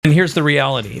And here's the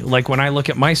reality. Like when I look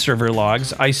at my server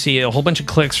logs, I see a whole bunch of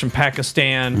clicks from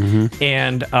Pakistan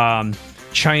and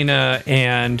China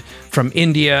and from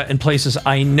India and places.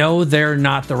 I know they're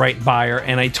not the right buyer.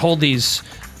 And I told these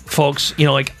folks,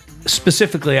 like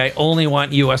specifically, I only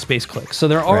want US-based clicks. So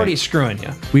they're already screwing you.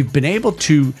 We've been able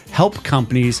to help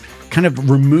companies kind of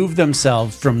remove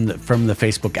themselves from the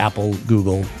Facebook, Apple,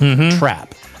 Google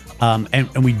trap.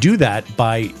 And we do that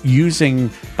by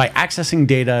accessing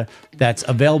data that's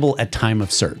available at time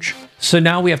of search. So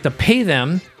now we have to pay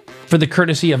them for the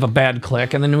courtesy of a bad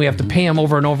click, and then we have to pay them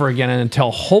over and over again until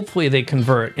hopefully they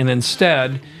convert. And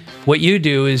instead, what you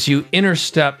do is you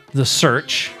intercept the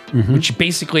search, which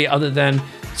basically, other than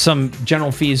some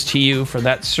general fees to you for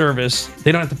that service,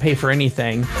 they don't have to pay for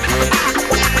anything.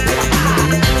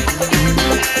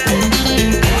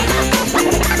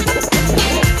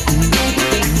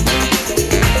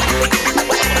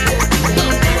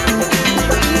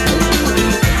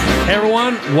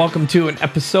 Welcome to an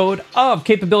episode of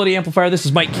Capability Amplifier. This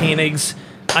is Mike Koenigs.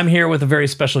 I'm here with a very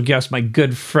special guest, my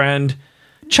good friend,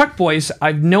 Chuck Boyce.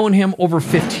 I've known him over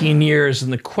 15 years,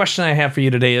 and the question I have for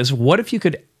you today is, what if you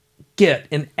could get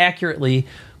an accurately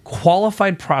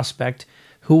qualified prospect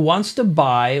who wants to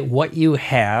buy what you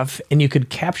have, and you could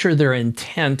capture their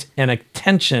intent and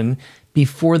attention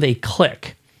before they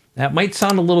click? That might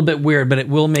sound a little bit weird, but it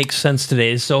will make sense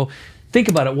today. So think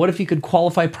about it. What if you could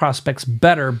qualify prospects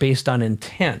better based on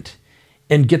intent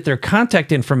and get their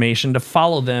contact information to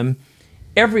follow them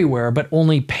everywhere, but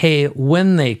only pay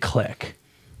when they click?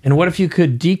 And what if you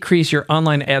could decrease your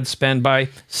online ad spend by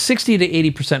 60 to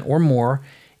 80% or more,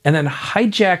 and then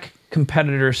hijack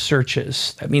competitor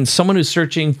searches? That means someone who's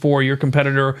searching for your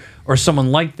competitor or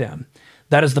someone like them.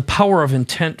 That is the power of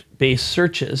intent-based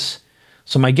searches.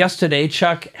 So my guest today,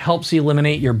 Chuck, helps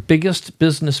eliminate your biggest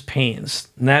business pains,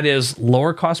 and that is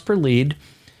lower cost per lead,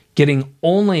 getting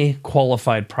only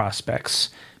qualified prospects,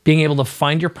 being able to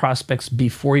find your prospects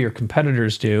before your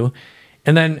competitors do,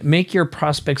 and then make your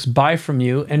prospects buy from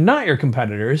you and not your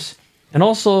competitors, and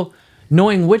also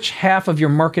knowing which half of your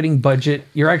marketing budget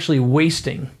you're actually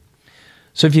wasting.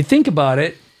 So if you think about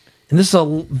it, and this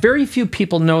is very few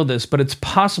people know this, but it's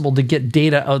possible to get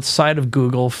data outside of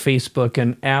Google, Facebook,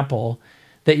 and Apple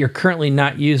that you're currently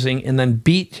not using, and then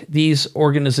beat these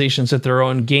organizations at their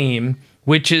own game,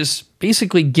 which is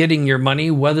basically getting your money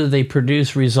whether they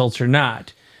produce results or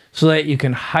not, so that you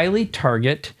can highly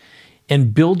target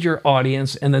and build your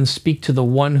audience and then speak to the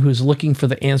one who's looking for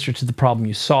the answer to the problem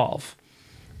you solve.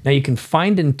 Now you can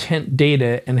find intent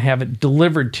data and have it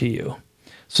delivered to you.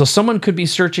 So someone could be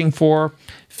searching for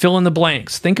fill in the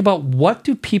blanks. Think about, what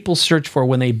do people search for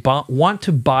when they want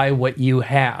to buy what you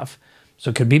have? So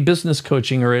it could be business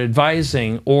coaching or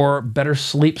advising or better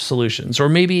sleep solutions or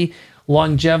maybe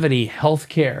longevity,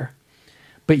 healthcare.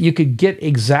 But you could get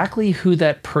exactly who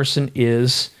that person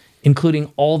is,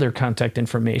 including all their contact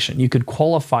information. You could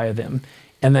qualify them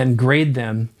and then grade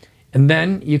them. And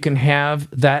then you can have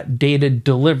that data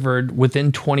delivered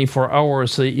within 24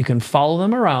 hours so that you can follow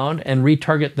them around and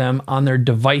retarget them on their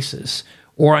devices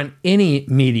or on any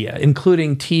media,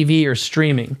 including TV or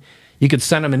streaming. You could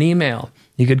send them an email.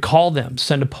 You could call them,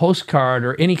 send a postcard,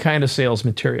 or any kind of sales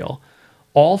material,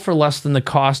 all for less than the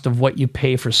cost of what you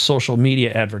pay for social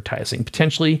media advertising,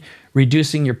 potentially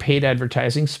reducing your paid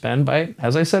advertising spend by,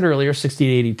 as I said earlier,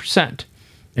 60 to 80%.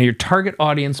 Now, your target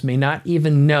audience may not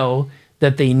even know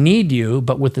that they need you,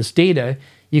 but with this data,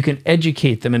 you can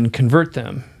educate them and convert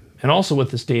them. And also with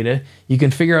this data, you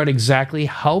can figure out exactly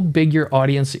how big your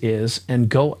audience is and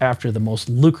go after the most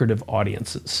lucrative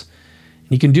audiences.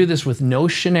 You can do this with no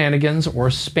shenanigans or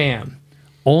spam.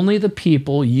 Only the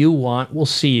people you want will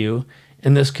see you,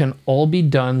 and this can all be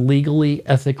done legally,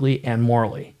 ethically, and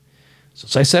morally. So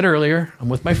as I said earlier, I'm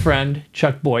with my friend,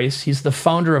 Chuck Boyce. He's the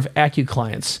founder of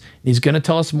AccuClients, and he's going to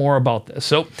tell us more about this.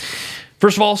 So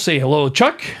first of all, say hello,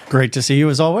 Chuck. Great to see you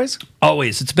as always.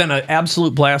 Always. It's been an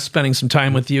absolute blast spending some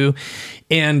time with you.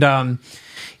 And,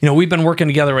 we've been working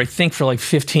together, I think, for like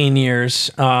 15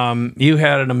 years. You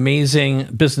had an amazing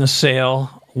business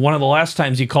sale. One of the last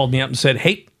times you called me up and said,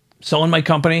 hey, selling my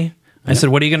company. I said,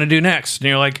 what are you going to do next? And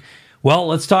you're like, well,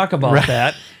 let's talk about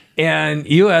that. And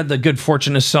you had the good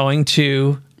fortune of selling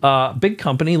to a big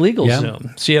company,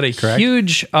 LegalZoom. So you had a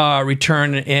huge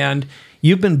return, and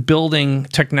you've been building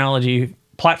technology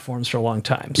platforms for a long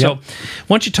time. So why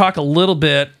don't you talk a little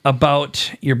bit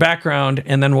about your background,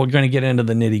 and then we're going to get into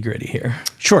the nitty gritty here.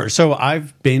 Sure. So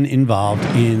I've been involved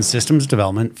in systems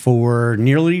development for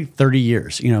nearly 30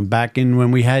 years, back in when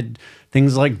we had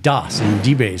things like DOS and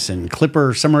DBase and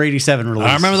Clipper Summer 87 release.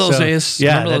 I remember those days.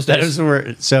 Yeah,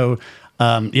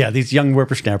 these young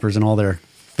whippersnappers and all their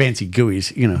fancy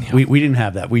GUIs. We didn't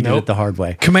have that. We did it the hard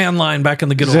way. Command line back in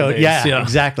the good old days. Yeah,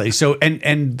 exactly. So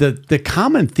and the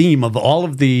common theme of all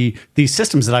of these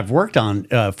systems that I've worked on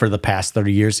for the past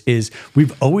 30 years is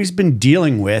we've always been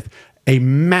dealing with a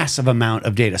massive amount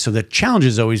of data. So the challenge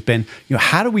has always been,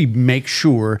 how do we make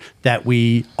sure that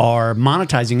we are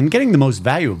monetizing and getting the most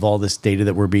value of all this data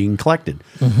that we're being collected?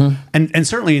 Mm-hmm. And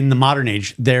certainly in the modern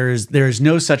age, there's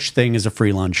no such thing as a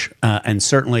free lunch. And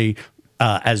certainly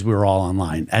as we're all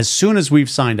online, as soon as we've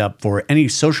signed up for any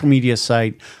social media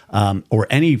site or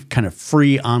any kind of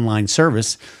free online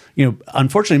service,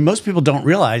 unfortunately, most people don't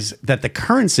realize that the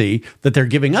currency that they're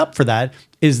giving up for that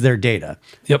is their data.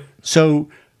 Yep. So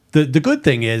the good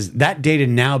thing is that data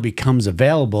now becomes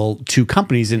available to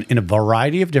companies in a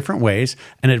variety of different ways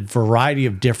and a variety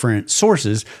of different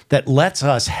sources that lets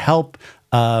us help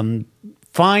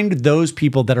find those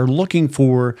people that are looking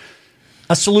for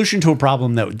a solution to a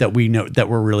problem that we know that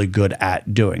we're really good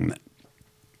at doing.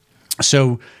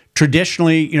 So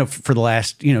traditionally, for the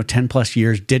last 10 plus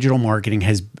years, digital marketing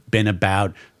has been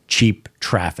about cheap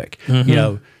traffic.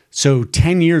 Mm-hmm. So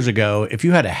 10 years ago, if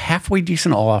you had a halfway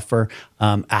decent offer,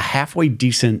 a halfway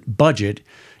decent budget,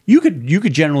 you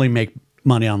could generally make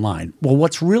money online. Well,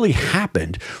 what's really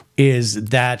happened is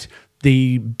that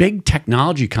the big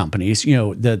technology companies,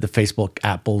 the Facebook,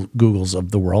 Apple, Googles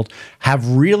of the world, have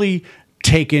really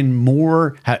taken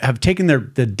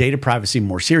the data privacy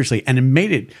more seriously and have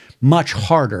made it much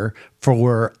harder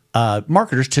for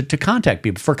marketers to contact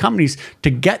people, for companies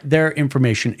to get their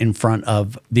information in front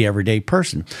of the everyday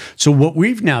person. So what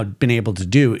we've now been able to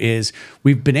do is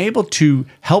we've been able to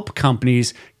help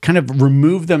companies kind of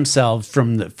remove themselves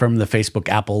from the Facebook,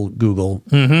 Apple, Google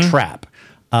trap.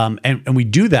 And we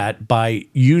do that by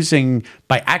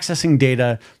accessing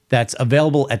data that's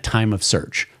available at time of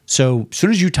search. So as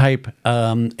soon as you type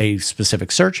a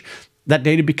specific search, that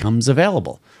data becomes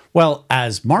available. Well,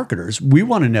 as marketers, we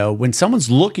want to know when someone's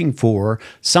looking for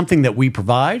something that we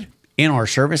provide in our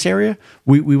service area,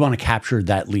 we want to capture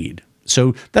that lead.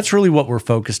 So that's really what we're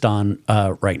focused on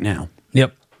right now.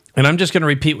 Yep. And I'm just going to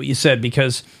repeat what you said,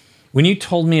 because when you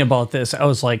told me about this, I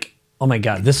was like, oh my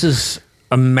God, this is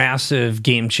a massive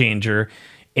game changer.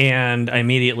 And I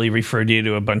immediately referred you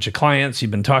to a bunch of clients.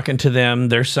 You've been talking to them.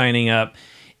 They're signing up.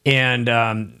 And,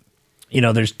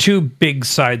 there's two big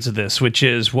sides of this, which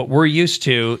is what we're used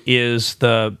to is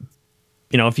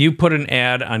if you put an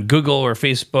ad on Google or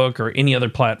Facebook or any other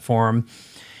platform,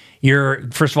 you're,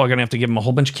 first of all, going to have to give them a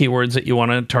whole bunch of keywords that you want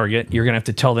to target. You're going to have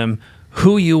to tell them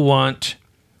who you want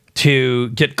to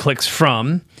get clicks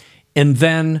from. And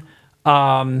then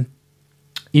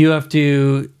you have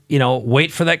to,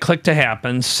 wait for that click to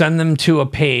happen, send them to a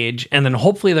page, and then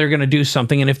hopefully they're going to do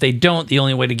something. And if they don't, the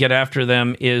only way to get after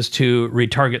them is to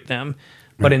retarget them.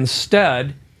 Right. But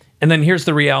instead, and then here's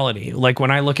the reality. Like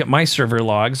when I look at my server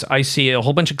logs, I see a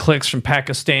whole bunch of clicks from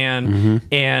Pakistan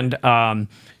and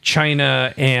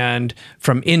China and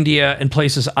from India and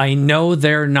places. I know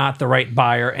they're not the right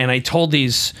buyer. And I told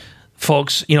these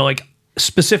folks,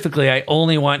 specifically, I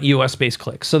only want US-based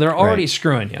clicks. So they're already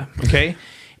screwing you, okay?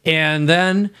 And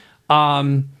then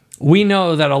we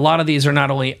know that a lot of these are not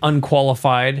only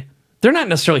unqualified, they're not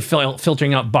necessarily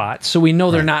filtering out bots. So we know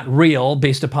they're not real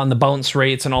based upon the bounce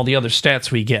rates and all the other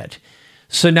stats we get.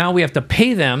 So now we have to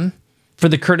pay them for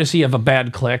the courtesy of a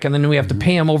bad click, and then we have to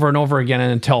pay them over and over again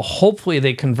until hopefully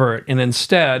they convert. And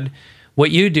instead, what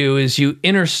you do is you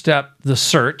intercept the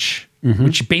search,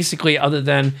 which basically, other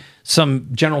than some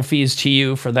general fees to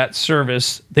you for that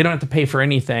service, they don't have to pay for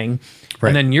anything. Right.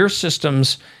 And then your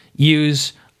systems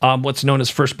use what's known as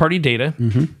first-party data,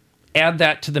 add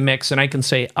that to the mix, and I can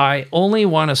say, I only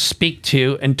want to speak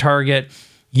to and target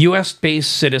U.S.-based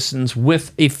citizens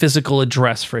with a physical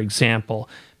address, for example.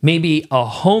 Maybe a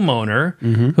homeowner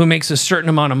who makes a certain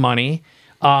amount of money,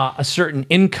 a certain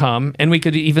income, and we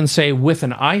could even say with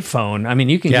an iPhone. I mean,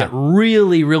 you can get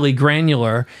really, really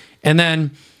granular. And then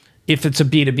if it's a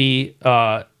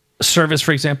B2B service,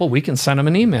 for example, we can send them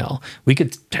an email. We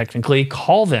could technically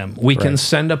call them. We can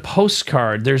send a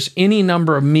postcard. There's any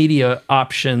number of media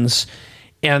options.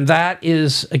 And that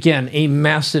is, again, a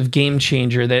massive game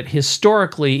changer that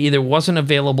historically either wasn't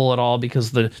available at all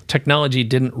because the technology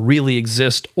didn't really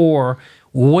exist or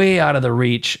way out of the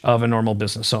reach of a normal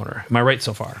business owner. Am I right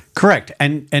so far? Correct.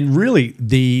 And really,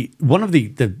 one of the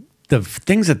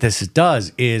things that this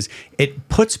does is it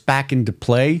puts back into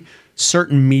play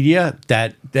certain media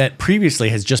that previously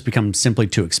has just become simply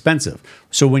too expensive.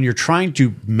 So when you're trying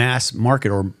to mass market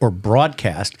or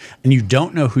broadcast and you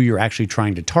don't know who you're actually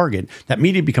trying to target, that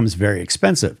media becomes very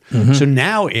expensive. So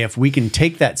now if we can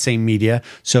take that same media,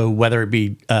 so whether it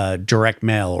be direct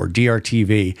mail or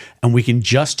DRTV, and we can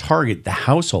just target the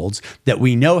households that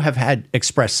we know have had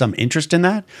expressed some interest in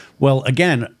that, well,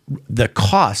 again, the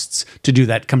costs to do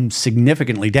that come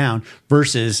significantly down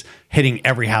versus hitting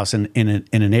every house in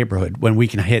a neighborhood, when we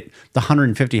can hit the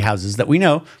 150 houses that we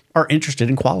know are interested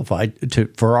and qualified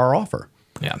for our offer.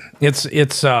 Yeah,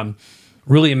 it's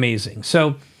really amazing.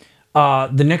 So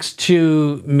the next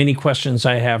two mini questions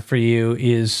I have for you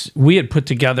is, we had put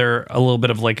together a little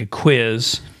bit of like a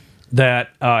quiz that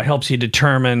helps you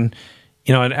determine,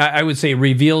 and I would say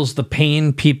reveals the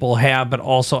pain people have, but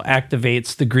also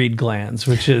activates the greed glands,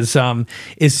 which is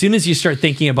as soon as you start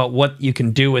thinking about what you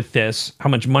can do with this, how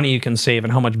much money you can save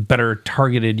and how much better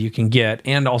targeted you can get,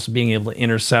 and also being able to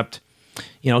intercept,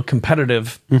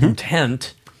 competitive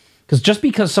intent. Because just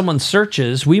because someone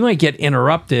searches, we might get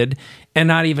interrupted and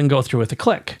not even go through with a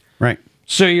click. Right.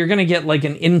 So you're going to get like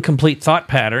an incomplete thought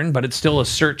pattern, but it's still a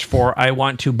search for, I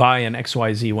want to buy an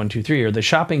XYZ123, or they're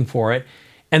shopping for it,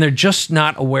 and they're just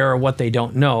not aware of what they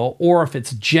don't know, or if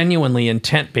it's genuinely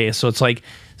intent-based. So it's like,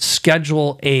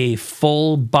 schedule a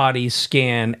full body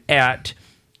scan at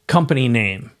company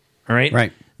name, all right?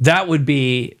 Right. That would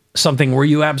be something where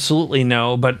you absolutely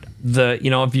know, but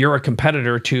if you're a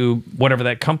competitor to whatever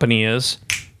that company is,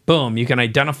 boom, you can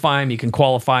identify them, you can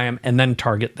qualify them, and then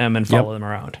target them and follow them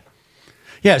around.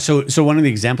 Yeah, so one of the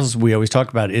examples we always talk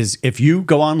about is, if you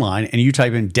go online and you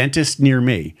type in dentist near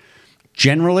me,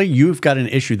 generally you've got an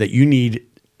issue that you need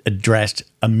addressed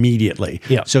immediately.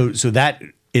 Yeah. So that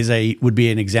would be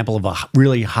an example of a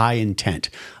really high intent,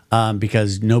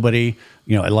 because nobody,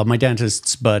 I love my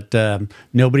dentists, but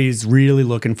nobody's really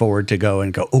looking forward to go,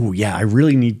 oh yeah, I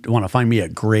really want to find me a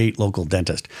great local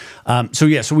dentist. So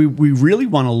we really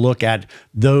want to look at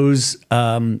those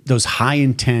high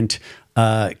intent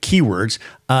keywords,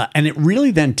 and it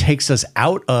really then takes us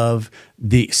out of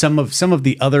some of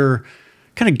the other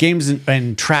kind of games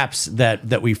and traps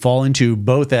that we fall into,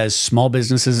 both as small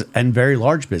businesses and very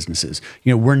large businesses.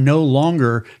 We're no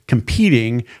longer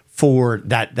competing for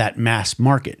that mass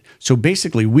market. So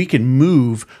basically, we can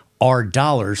move our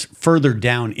dollars further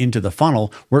down into the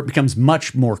funnel, where it becomes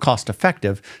much more cost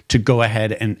effective to go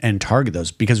ahead and target those,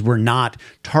 because we're not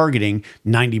targeting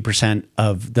 90%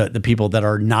 of the people that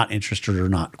are not interested or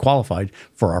not qualified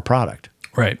for our product.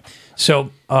 Right. So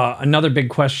another big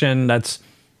question that's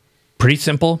pretty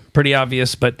simple, pretty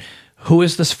obvious, but who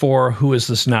is this for? Who is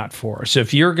this not for? So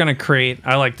if you're going to create,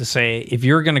 I like to say, if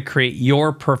you're going to create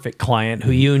your perfect client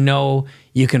who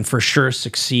you can for sure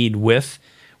succeed with,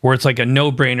 where it's like a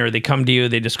no-brainer, they come to you,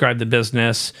 they describe the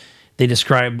business, they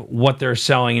describe what they're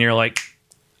selling, and you're like,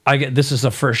 this is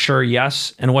a for sure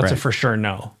yes, and what's a for sure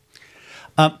no?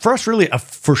 For us, really, a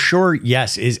for sure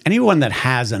yes is anyone that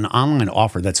has an online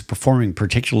offer that's performing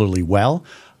particularly well.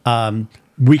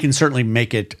 We can certainly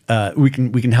make it. We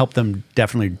can help them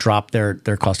definitely drop their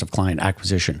cost of client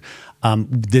acquisition.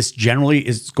 This generally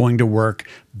is going to work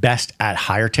best at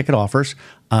higher ticket offers.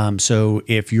 So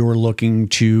if you're looking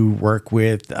to work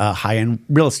with high-end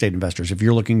real estate investors, if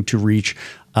you're looking to reach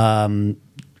car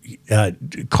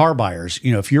buyers,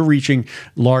 if you're reaching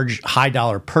large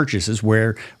high-dollar purchases,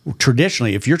 where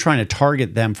traditionally, if you're trying to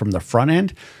target them from the front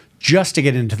end, just to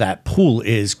get into that pool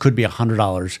could be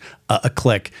 $100 a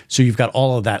click. So you've got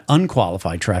all of that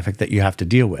unqualified traffic that you have to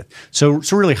deal with. So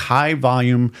really high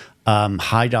volume,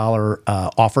 high dollar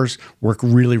offers work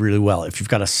really, really well. If you've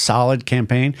got a solid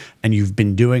campaign and you've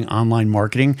been doing online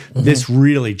marketing, this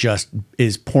really just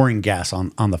is pouring gas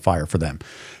on the fire for them.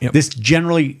 Yep. This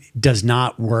generally does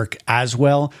not work as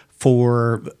well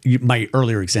for my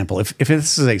earlier example. If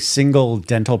this is a single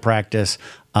dental practice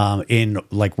in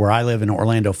like where I live in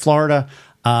Orlando, Florida,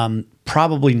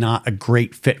 probably not a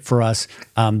great fit for us.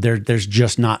 There's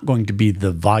just not going to be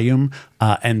the volume,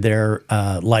 and their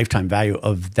lifetime value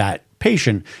of that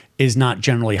patient is not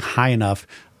generally high enough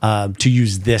to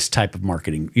use this type of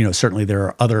marketing. Certainly there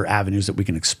are other avenues that we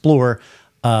can explore,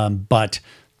 but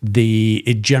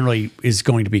it generally is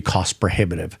going to be cost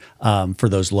prohibitive for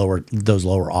those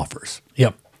lower offers.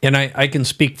 Yep, and I can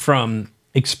speak from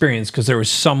experience, because there was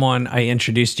someone I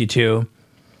introduced you to,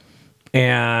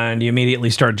 and you immediately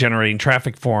started generating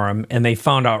traffic for them, and they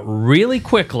found out really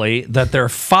quickly that their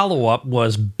follow-up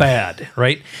was bad,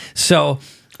 right? So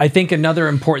I think another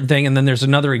important thing, and then there's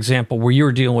another example where you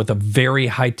were dealing with a very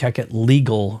high-tech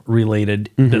legal-related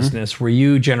business where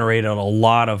you generated a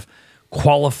lot of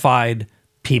qualified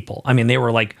people. I mean, they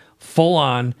were like full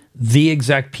on the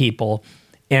exact people,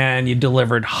 and you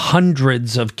delivered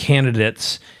hundreds of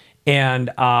candidates, and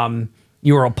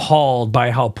you were appalled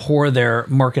by how poor their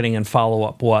marketing and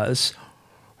follow-up was.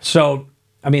 So,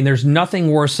 I mean, there's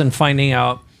nothing worse than finding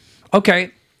out,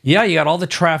 okay, yeah, you got all the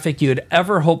traffic you'd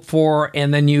ever hoped for,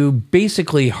 and then you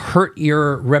basically hurt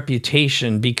your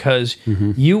reputation because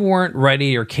you weren't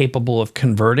ready or capable of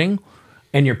converting,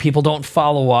 and your people don't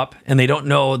follow up, and they don't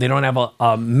know, they don't have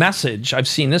a message. I've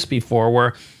seen this before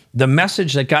where the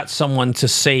message that got someone to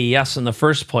say yes in the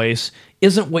first place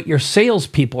isn't what your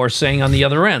salespeople are saying on the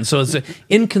other end. So it's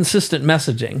inconsistent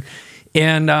messaging.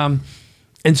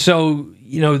 And so,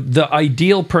 you know, the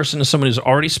ideal person is someone who's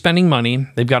already spending money.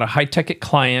 They've got a high-ticket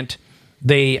client.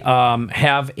 They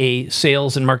have a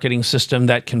sales and marketing system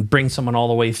that can bring someone all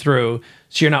the way through.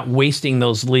 So you're not wasting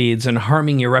those leads and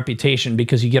harming your reputation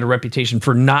because you get a reputation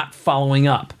for not following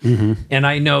up. And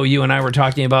I know you and I were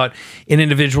talking about an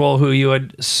individual who you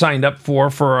had signed up for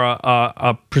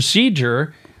a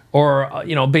procedure or,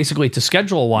 you know, basically to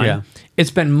schedule one. Yeah.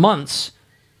 It's been months,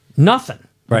 nothing.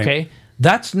 Right. Okay.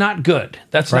 That's not good.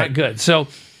 That's not good. So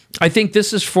I think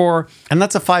this is for, and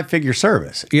that's a 5-figure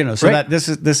service, you know, so that this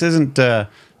isn't, that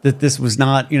this was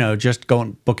not, you know, just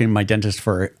booking my dentist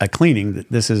for a cleaning.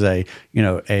 This is a, you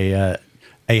know, a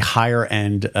higher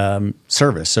end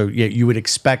service. So you would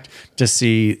expect to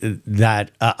see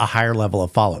that a higher level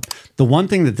of follow-up. The one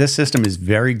thing that this system is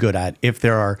very good at, if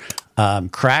there are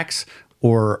cracks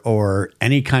or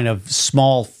any kind of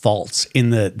small faults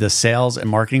in the sales and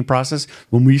marketing process,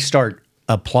 when we start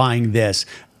applying this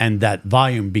and that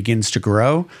volume begins to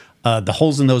grow, the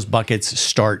holes in those buckets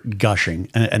start gushing,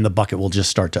 and the bucket will just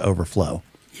start to overflow.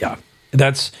 Yeah,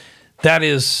 that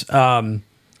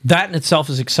in itself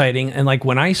is exciting. And like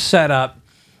when I set up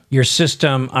your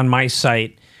system on my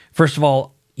site, first of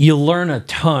all, you learn a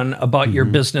ton about your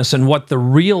business and what the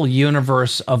real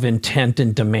universe of intent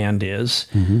and demand is.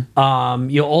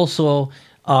 You also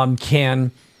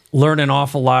can learn an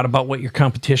awful lot about what your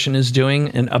competition is doing,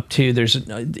 and up to there's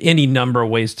any number of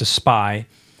ways to spy,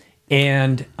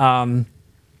 and also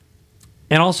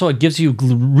it gives you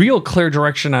real clear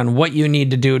direction on what you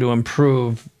need to do to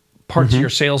improve parts of your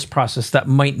sales process that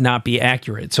might not be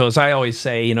accurate. So as I always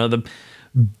say, you know, the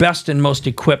best and most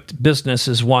equipped business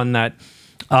is one that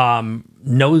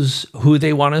knows who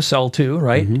they want to sell to,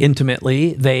 right?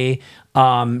 Intimately. They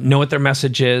know what their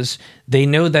message is. They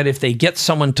know that if they get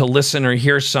someone to listen or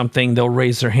hear something, they'll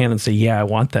raise their hand and say, yeah, I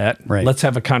want that. Right. Let's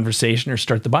have a conversation or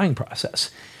start the buying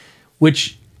process,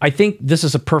 which I think this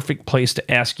is a perfect place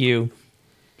to ask you,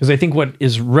 because I think what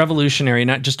is revolutionary,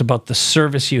 not just about the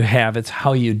service you have, it's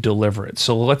how you deliver it.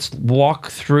 So let's walk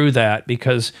through that,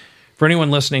 because for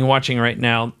anyone listening, watching right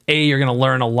now, you're going to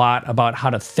learn a lot about how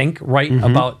to think right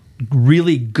about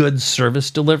really good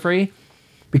service delivery,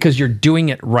 because you're doing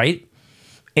it right.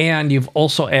 And you've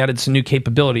also added some new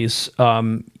capabilities,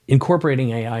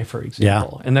 incorporating AI, for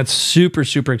example. Yeah. And that's super,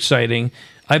 super exciting.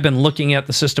 I've been looking at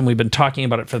the system. We've been talking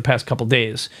about it for the past couple of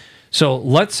days. So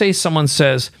let's say someone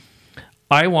says,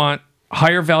 I want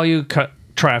higher value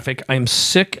traffic. I'm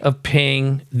sick of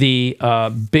paying the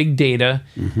big data,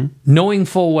 knowing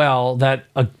full well that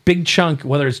a big chunk,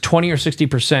 whether it's 20 or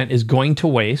 60%, is going to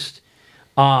waste.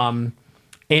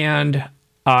 And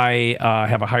I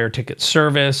have a higher ticket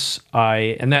service.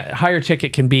 And that higher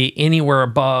ticket can be anywhere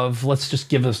above. Let's just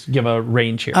give a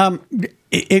range here.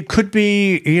 It could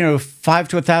be, you know, $500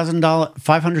 to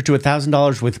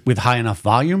 $1,000 with high enough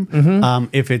volume.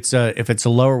 If it's a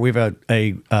lower, we have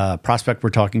a prospect we're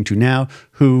talking to now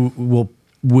who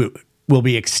will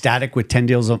be ecstatic with 10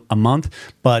 deals a month,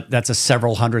 but that's a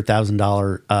several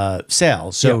 $100,000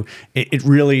 sale. So it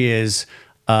really is.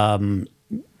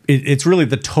 It's really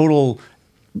the total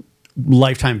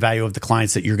lifetime value of the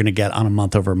clients that you're going to get on a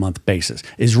month-over-month basis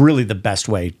is really the best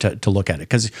way to look at it,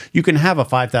 because you can have a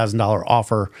 $5,000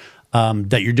 offer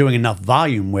that you're doing enough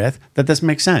volume with that this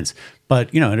makes sense.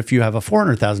 But, you know, and if you have a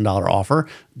 $400,000 offer,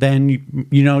 then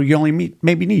you only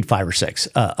maybe need 5 or 6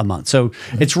 a month. So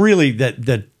it's really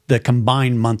the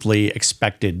combined monthly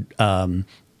expected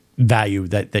value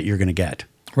that you're going to get.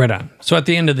 Right on. So at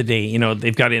the end of the day, you know,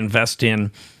 they've got to invest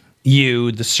in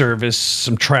you, the service,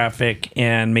 some traffic,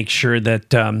 and make sure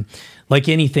that, like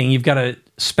anything, you've got to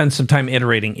spend some time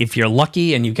iterating. If you're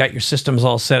lucky and you've got your systems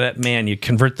all set up, man, you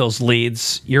convert those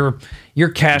leads, you're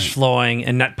cash flowing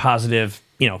and net positive,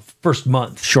 you know, first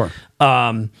month. Sure.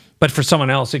 But for someone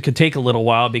else, it could take a little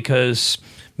while because,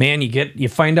 man, you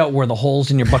find out where the holes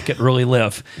in your bucket really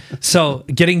live. So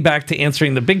getting back to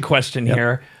answering the big question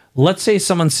here, let's say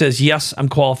someone says, yes, I'm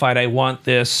qualified, I want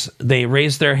this. They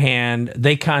raise their hand,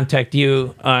 they contact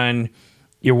you on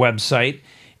your website,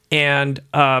 and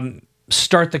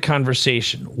start the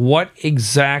conversation. What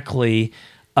exactly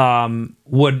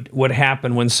would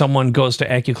happen when someone goes to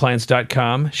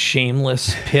AccuClients.com,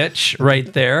 shameless pitch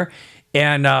right there,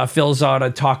 and fills out a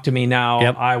talk to me now,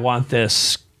 Yep. I want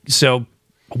this. So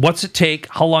what's it take?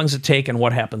 How long does it take? And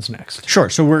what happens next? Sure.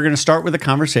 So we're going to start with a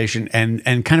conversation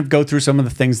and kind of go through some of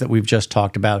the things that we've just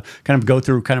talked about, kind of go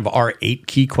through kind of our 8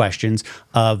 key questions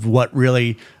of what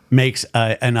really makes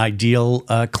an ideal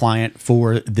client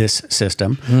for this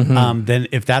system. Then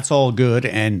if that's all good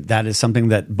and that is something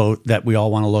that we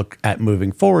all want to look at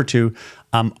moving forward to,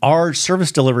 our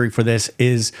service delivery for this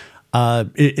is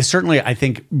certainly, I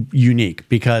think, unique,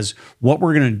 because what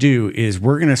we're going to do is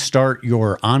we're going to start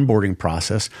your onboarding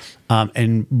process.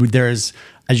 And there's,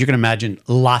 as you can imagine,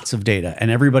 lots of data, and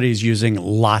everybody's using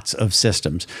lots of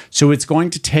systems. So it's going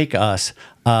to take us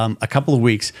a couple of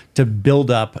weeks to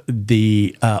build up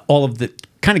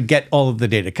kind of get all of the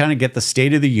data, kind of get the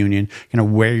state of the union, kind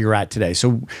of where you're at today.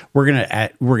 So we're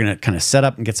gonna kind of set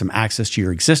up and get some access to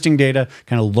your existing data,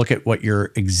 kind of look at what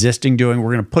you're existing doing.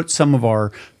 We're gonna put some of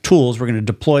our tools, we're gonna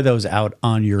deploy those out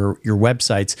on your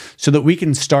websites so that we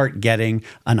can start getting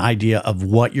an idea of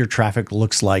what your traffic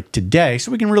looks like today,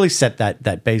 so we can really set that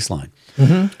baseline.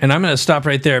 And I'm going to stop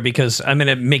right there because I'm going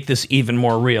to make this even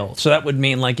more real. So that would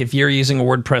mean, like, if you're using a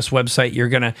WordPress website, you're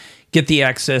going to get the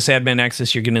access, admin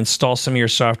access. You're going to install some of your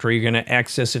software. You're going to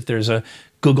access, if there's a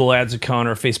Google Ads account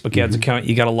or a Facebook Ads account,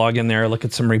 you got to log in there, look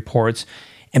at some reports,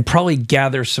 and probably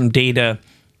gather some data,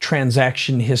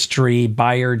 transaction history,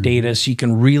 buyer data, so you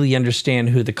can really understand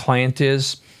who the client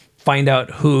is, find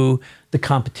out who the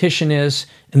competition is,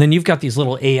 and then you've got these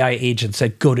little AI agents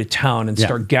that go to town and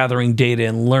start gathering data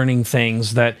and learning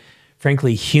things that,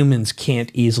 frankly, humans can't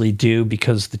easily do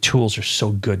because the tools are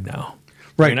so good now.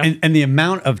 Right. You know? And the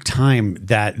amount of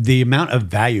the amount of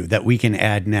value that we can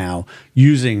add now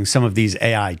using some of these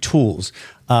AI tools,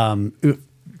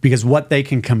 because what they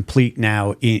can complete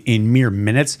now in mere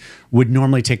minutes would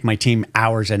normally take my team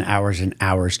hours and hours and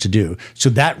hours to do.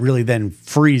 So that really then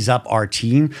frees up our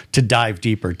team to dive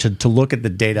deeper, to look at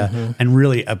the data and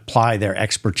really apply their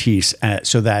expertise,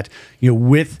 so that,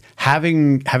 with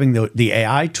having the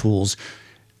AI tools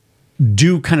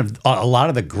do kind of a lot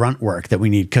of the grunt work that we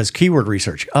need, because keyword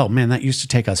research, oh man, that used to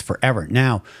take us forever.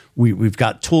 Now we've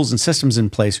got tools and systems in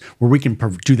place where we can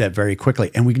do that very quickly,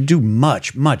 and we can do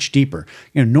much, much deeper.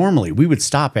 Normally we would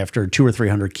stop after 200 or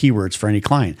 300 keywords for any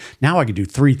client. Now I could do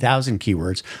 3,000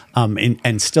 keywords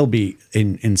and still be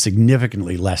in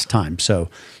significantly less time.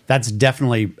 So that's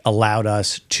definitely allowed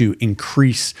us to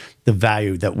increase the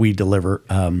value that we deliver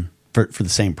for the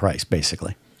same price,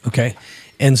 basically. Okay.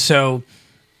 And so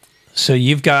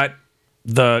you've got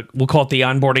we'll call it the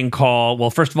onboarding call. Well,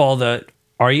 first of all,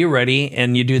 are you ready?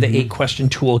 And you do the 8-question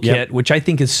toolkit, which I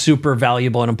think is super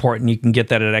valuable and important. You can get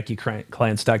that at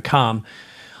AccuClients.com.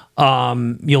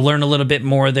 You'll learn a little bit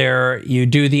more there. You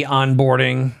do the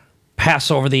onboarding,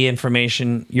 pass over the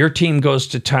information. Your team goes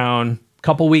to town a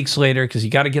couple weeks later, because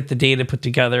you got to get the data put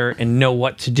together and know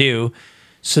what to do.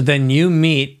 So then you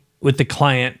meet with the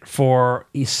client for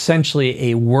essentially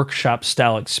a workshop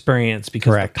style experience,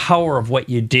 because the power of what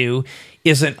you do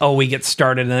isn't, we get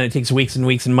started and then it takes weeks and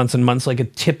weeks and months like a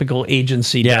typical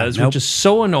agency does, which is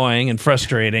so annoying and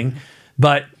frustrating,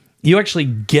 but you actually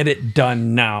get it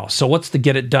done now. So what's the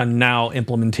get it done now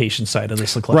implementation side of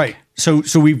this look like? Right. So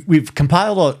we've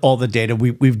compiled all the data.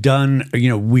 We've done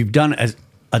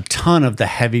a ton of the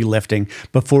heavy lifting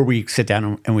before we sit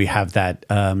down and we have that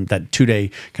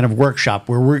 2-day kind of workshop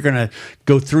where we're going to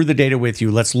go through the data with you.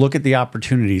 Let's look at the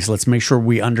opportunities. Let's make sure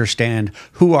we understand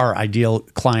who our ideal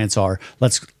clients are.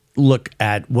 Let's look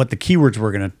at what the keywords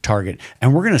we're going to target,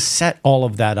 and we're going to set all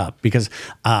of that up, because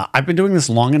I've been doing this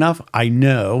long enough. I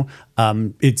know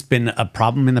it's been a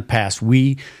problem in the past.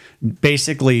 We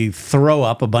basically throw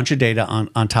up a bunch of data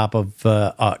on top of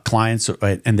clients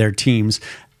and their teams,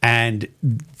 and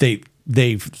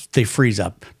they freeze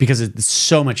up because it's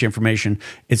so much information.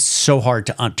 It's so hard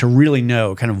to really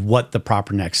know kind of what the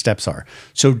proper next steps are.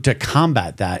 So to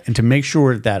combat that and to make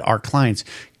sure that our clients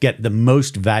get the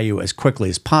most value as quickly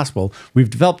as possible,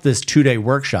 we've developed this 2-day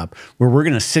workshop where we're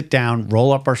going to sit down,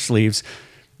 roll up our sleeves,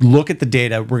 look at the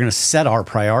data, we're going to set our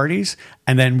priorities,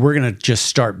 and then we're going to just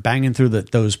start banging through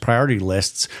those priority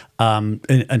lists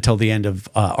until the end of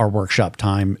our workshop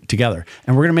time together.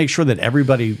 And we're going to make sure that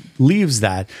everybody leaves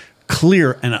that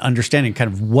clear and understanding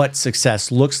kind of what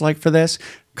success looks like for this,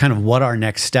 kind of what our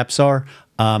next steps are,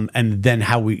 and then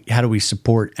how do we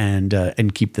support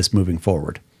and keep this moving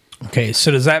forward. Okay,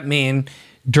 so does that mean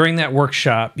during that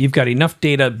workshop, you've got enough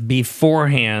data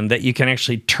beforehand that you can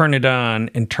actually turn it on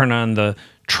and turn on the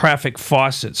traffic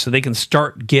faucet so they can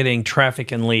start getting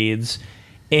traffic and leads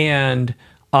and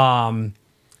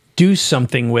do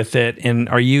something with it? And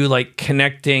are you like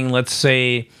connecting, let's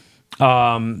say,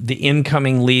 the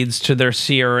incoming leads to their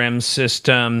CRM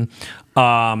system?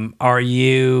 Are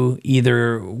you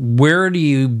either, where do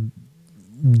you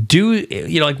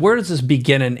like, where does this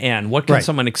begin and end? What can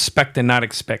someone expect and not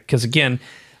expect? Because again,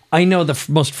 I know the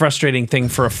most frustrating thing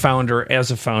for a founder as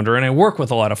a founder, and I work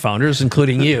with a lot of founders,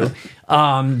 including you,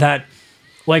 that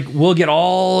like we'll get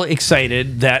all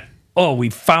excited that, oh, we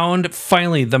found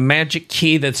finally the magic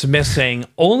key that's missing,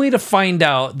 only to find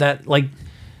out that like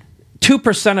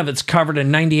 2% of it's covered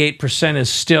and 98% is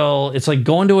still, it's like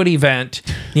going to an event,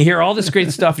 you hear all this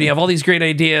great stuff and you have all these great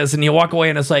ideas and you walk away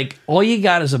and it's like, all you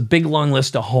got is a big long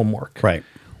list of homework. Right.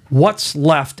 What's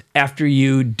left after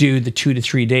you do the 2 to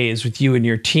 3 days with you and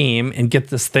your team and get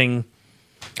this thing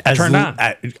turned on?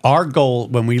 Our goal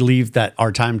when we leave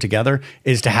our time together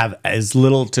is to have as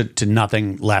little to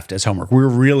nothing left as homework. We're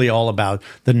really all about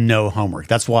the no homework.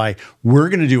 That's why we're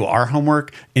going to do our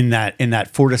homework in that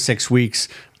 4 to 6 weeks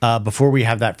before we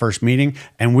have that first meeting,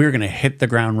 and we're going to hit the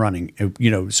ground running.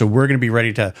 So we're going to be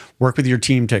ready to work with your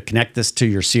team to connect this to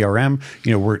your CRM.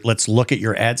 Let's look at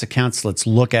your ads accounts. Let's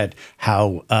look at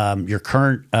how your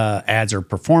current ads are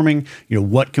performing.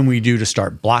 What can we do to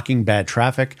start blocking bad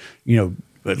traffic?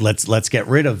 Let's get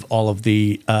rid of all of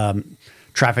the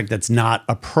traffic that's not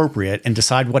appropriate and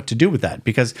decide what to do with that.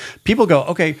 Because people go,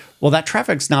 okay, well, that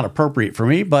traffic's not appropriate for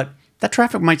me, but that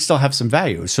traffic might still have some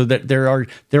value. So that there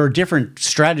are different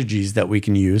strategies that we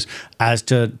can use as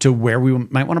to where we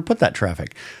might want to put that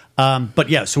traffic. But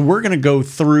yeah, so we're going to go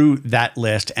through that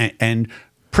list and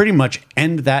pretty much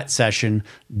end that session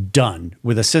done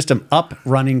with a system up,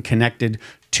 running, connected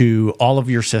to all of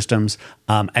your systems,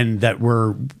 and that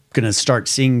we're going to start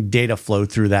seeing data flow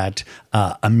through that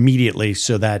immediately,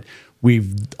 so that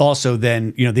we've also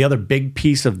then, the other big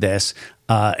piece of this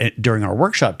during our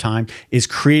workshop time is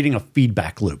creating a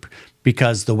feedback loop.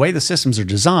 Because the way the systems are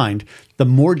designed, the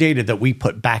more data that we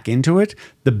put back into it,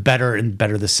 the better and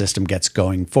better the system gets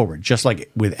going forward. Just like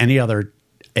with any other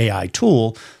AI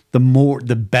tool, the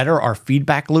better our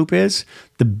feedback loop is,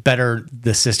 the better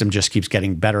the system just keeps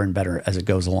getting better and better as it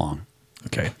goes along.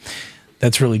 Okay,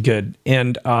 that's really good.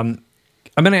 And I'm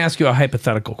going to ask you a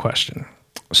hypothetical question.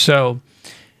 So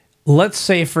let's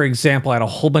say, for example, I had a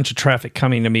whole bunch of traffic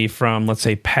coming to me from, let's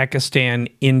say, Pakistan,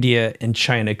 India, and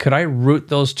China. Could I route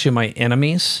those to my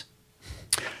enemies?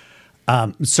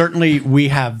 Certainly, we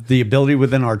have the ability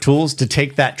within our tools to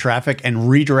take that traffic and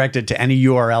redirect it to any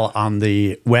URL on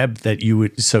the web that you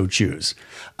would so choose.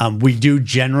 We do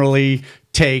generally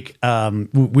take,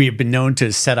 we have been known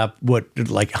to set up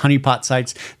like honeypot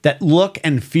sites that look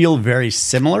and feel very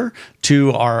similar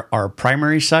to our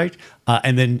primary site,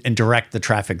 and direct the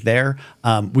traffic there.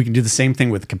 We can do the same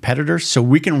thing with competitors. So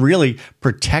we can really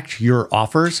protect your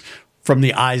offers from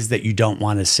the eyes that you don't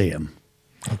want to see them.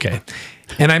 Okay.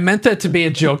 And I meant that to be a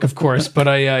joke, of course, but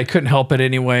I couldn't help it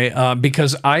anyway,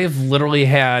 because I've literally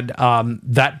had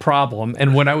that problem.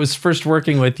 And when I was first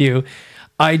working with you,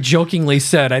 I jokingly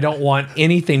said, I don't want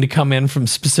anything to come in from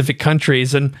specific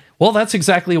countries. And well, that's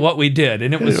exactly what we did.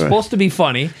 And it was supposed to be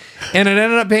funny. And it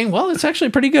ended up being, well, it's actually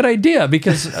a pretty good idea,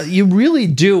 because you really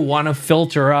do want to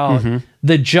filter out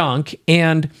the junk.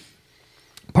 And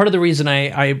part of the reason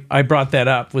I brought that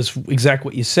up was exactly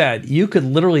what you said. You could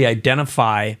literally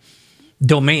identify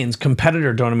domains,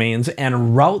 competitor domains,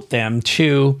 and route them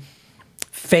to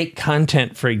fake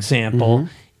content, for example,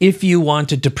 if you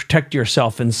wanted to protect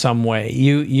yourself in some way.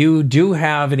 You do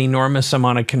have an enormous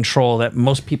amount of control that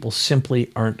most people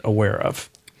simply aren't aware of.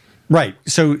 Right.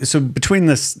 So between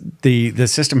this, the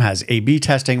system has A/B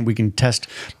testing. We can test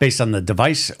based on the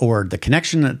device or the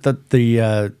connection that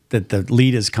the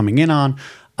lead is coming in on.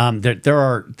 There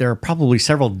are probably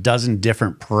several dozen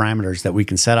different parameters that we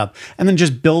can set up, and then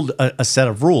just build a set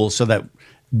of rules so that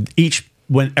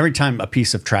every time a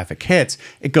piece of traffic hits,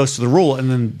 it goes to the rule, and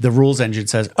then the rules engine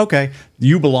says, okay,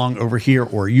 you belong over here,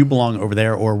 or you belong over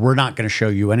there, or we're not going to show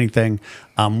you anything.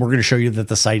 We're going to show you that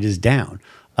the site is down.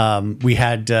 We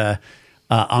had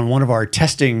on one of our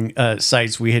testing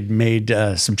sites, we had made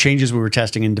some changes we were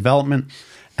testing in development,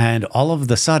 and all of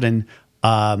the sudden,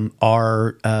 one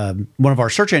of our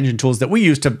search engine tools that we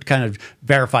use to kind of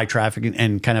verify traffic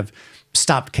and kind of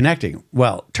stopped connecting.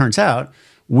 Well, turns out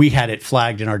we had it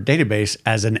flagged in our database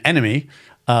as an enemy,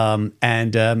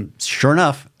 and sure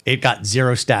enough, it got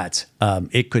 0 stats.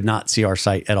 It could not see our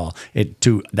site at all. It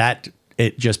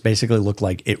just basically looked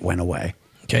like it went away.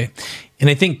 Okay, and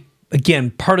I think again,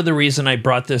 part of the reason I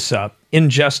brought this up in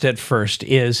just at first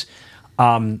is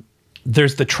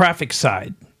there's the traffic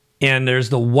side. and there's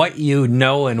the what you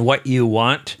know and what you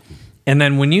want. And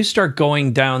then when you start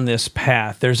going down this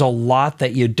path, there's a lot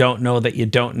that you don't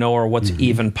know, or what's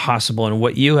even possible, and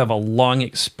what you have a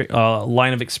long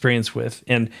line of experience with.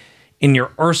 And in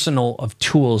your arsenal of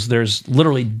tools, there's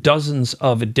literally dozens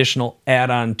of additional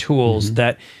add-on tools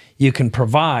that you can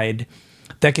provide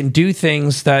that can do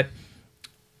things that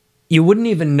you wouldn't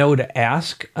even know to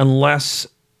ask unless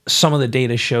some of the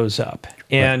data shows up.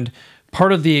 And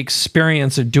part of the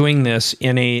experience of doing this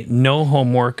in a no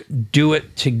homework, do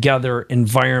it together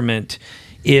environment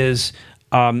is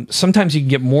sometimes you can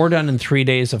get more done in 3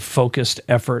 days of focused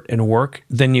effort and work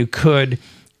than you could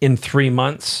in 3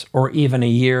 months or even a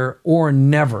year or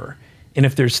never. And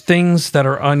if there's things that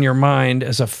are on your mind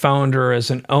as a founder,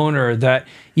 as an owner, that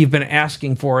you've been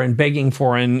asking for and begging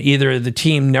for, and either the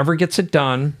team never gets it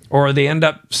done or they end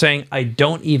up saying, I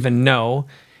don't even know,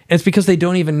 it's because they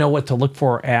don't even know what to look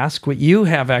for or ask. What you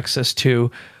have access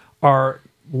to are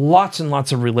lots and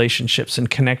lots of relationships and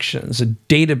connections, a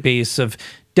database of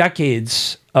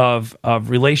decades of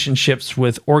relationships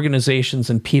with organizations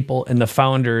and people and the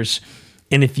founders.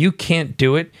 And if you can't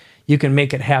do it, you can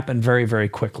make it happen very, very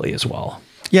quickly as well.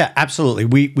 Yeah, absolutely.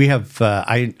 We have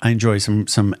I enjoy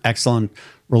some excellent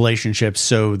relationships.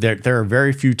 So there are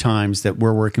very few times that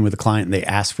we're working with a client and they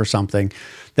ask for something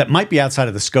that might be outside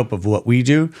of the scope of what we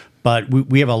do, but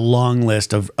we have a long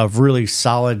list of really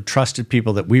solid, trusted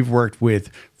people that we've worked with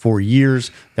for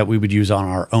years that we would use on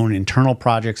our own internal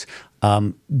projects.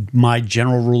 My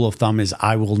general rule of thumb is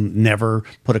I will never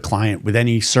put a client with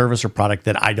any service or product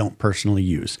that I don't personally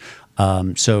use.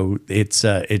 So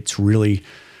it's really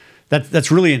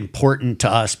that's really important to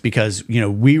us because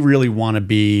we really want to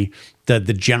be the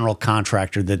general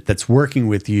contractor that's working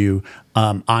with you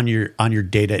on your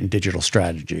data and digital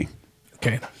strategy.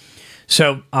 Okay.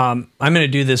 So I'm going to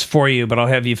do this for you, but I'll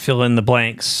have you fill in the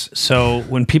blanks. So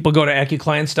when people go to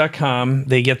AccuClients.com,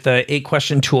 they get the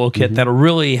 8-question toolkit that'll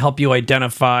really help you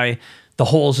identify the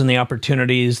holes and the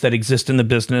opportunities that exist in the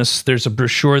business. There's a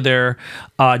brochure there,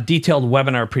 detailed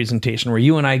webinar presentation where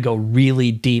you and I go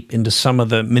really deep into some of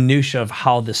the minutia of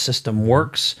how the system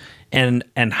works and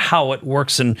how it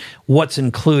works and what's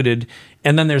included.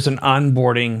 And then there's an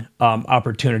onboarding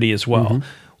opportunity as well.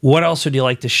 What else would you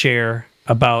like to share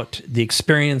about the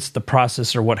experience, the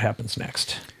process, or what happens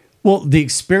next? Well, the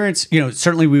experience,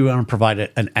 certainly we want to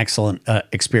provide an excellent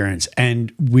experience,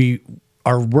 and we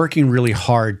are working really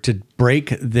hard to break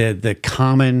the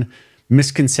common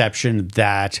misconception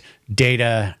that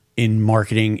data in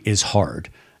marketing is hard.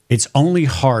 It's only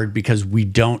hard because we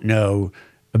don't know,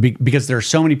 because there are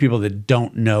so many people that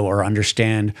don't know or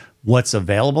understand what's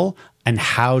available and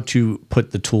how to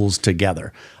put the tools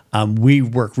together. We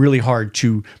work really hard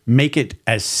to make it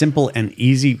as simple and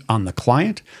easy on the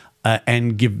client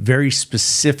and give very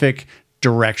specific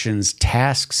directions,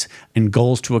 tasks, and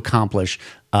goals to accomplish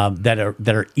that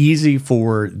are easy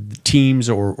for teams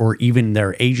or even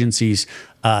their agencies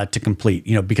to complete.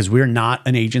 Because we're not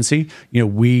an agency.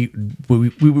 We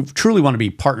truly want to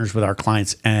be partners with our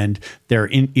clients and their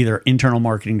either internal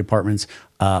marketing departments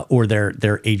or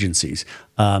their agencies.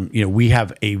 We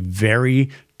have a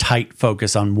very tight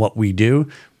focus on what we do.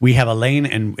 We have a lane,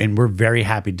 and we're very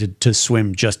happy to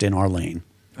swim just in our lane.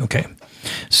 Okay.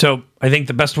 So I think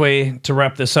the best way to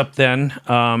wrap this up then,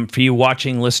 for you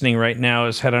watching, listening right now,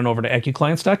 is head on over to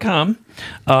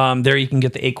AccuClients.com. There you can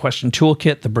get the 8-question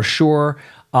toolkit, the brochure,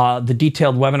 the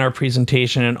detailed webinar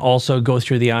presentation, and also go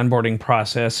through the onboarding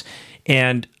process.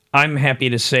 And I'm happy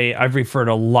to say I've referred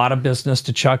a lot of business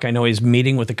to Chuck. I know he's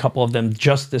meeting with a couple of them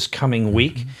just this coming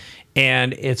week.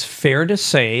 And it's fair to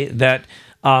say that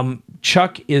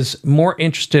Chuck is more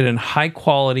interested in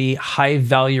high-quality,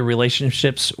 high-value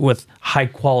relationships with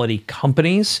high-quality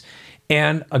companies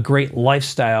and a great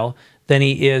lifestyle than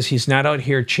he is. He's not out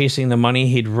here chasing the money.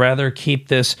 He'd rather keep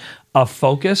this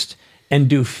focused and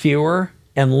do fewer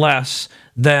and less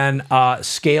than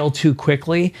scale too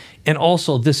quickly. And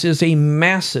also, this is a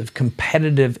massive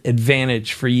competitive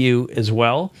advantage for you as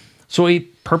well. So he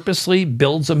purposely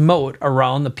builds a moat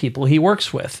around the people he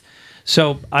works with.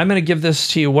 So I'm going to give this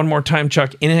to you one more time,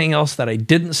 Chuck. Anything else that I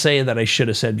didn't say that I should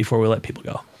have said before we let people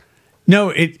go?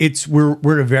 No,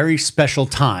 we're at a very special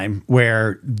time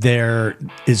where there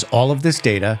is all of this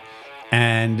data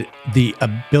and the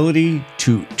ability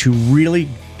to really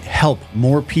help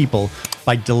more people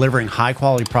by delivering high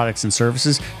quality products and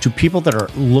services to people that are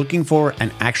looking for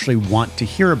and actually want to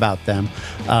hear about them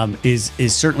is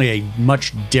certainly a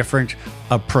much different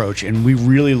approach. And we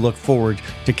really look forward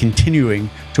to continuing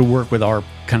to work with our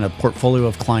kind of portfolio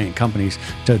of client companies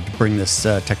to bring this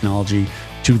technology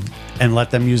to and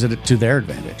let them use it to their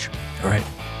advantage. All right.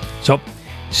 So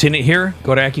Seen it here.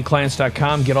 Go to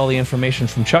AccuClients.com. Get all the information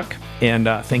from Chuck. And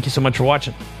thank you so much for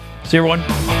watching. See you,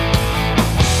 everyone.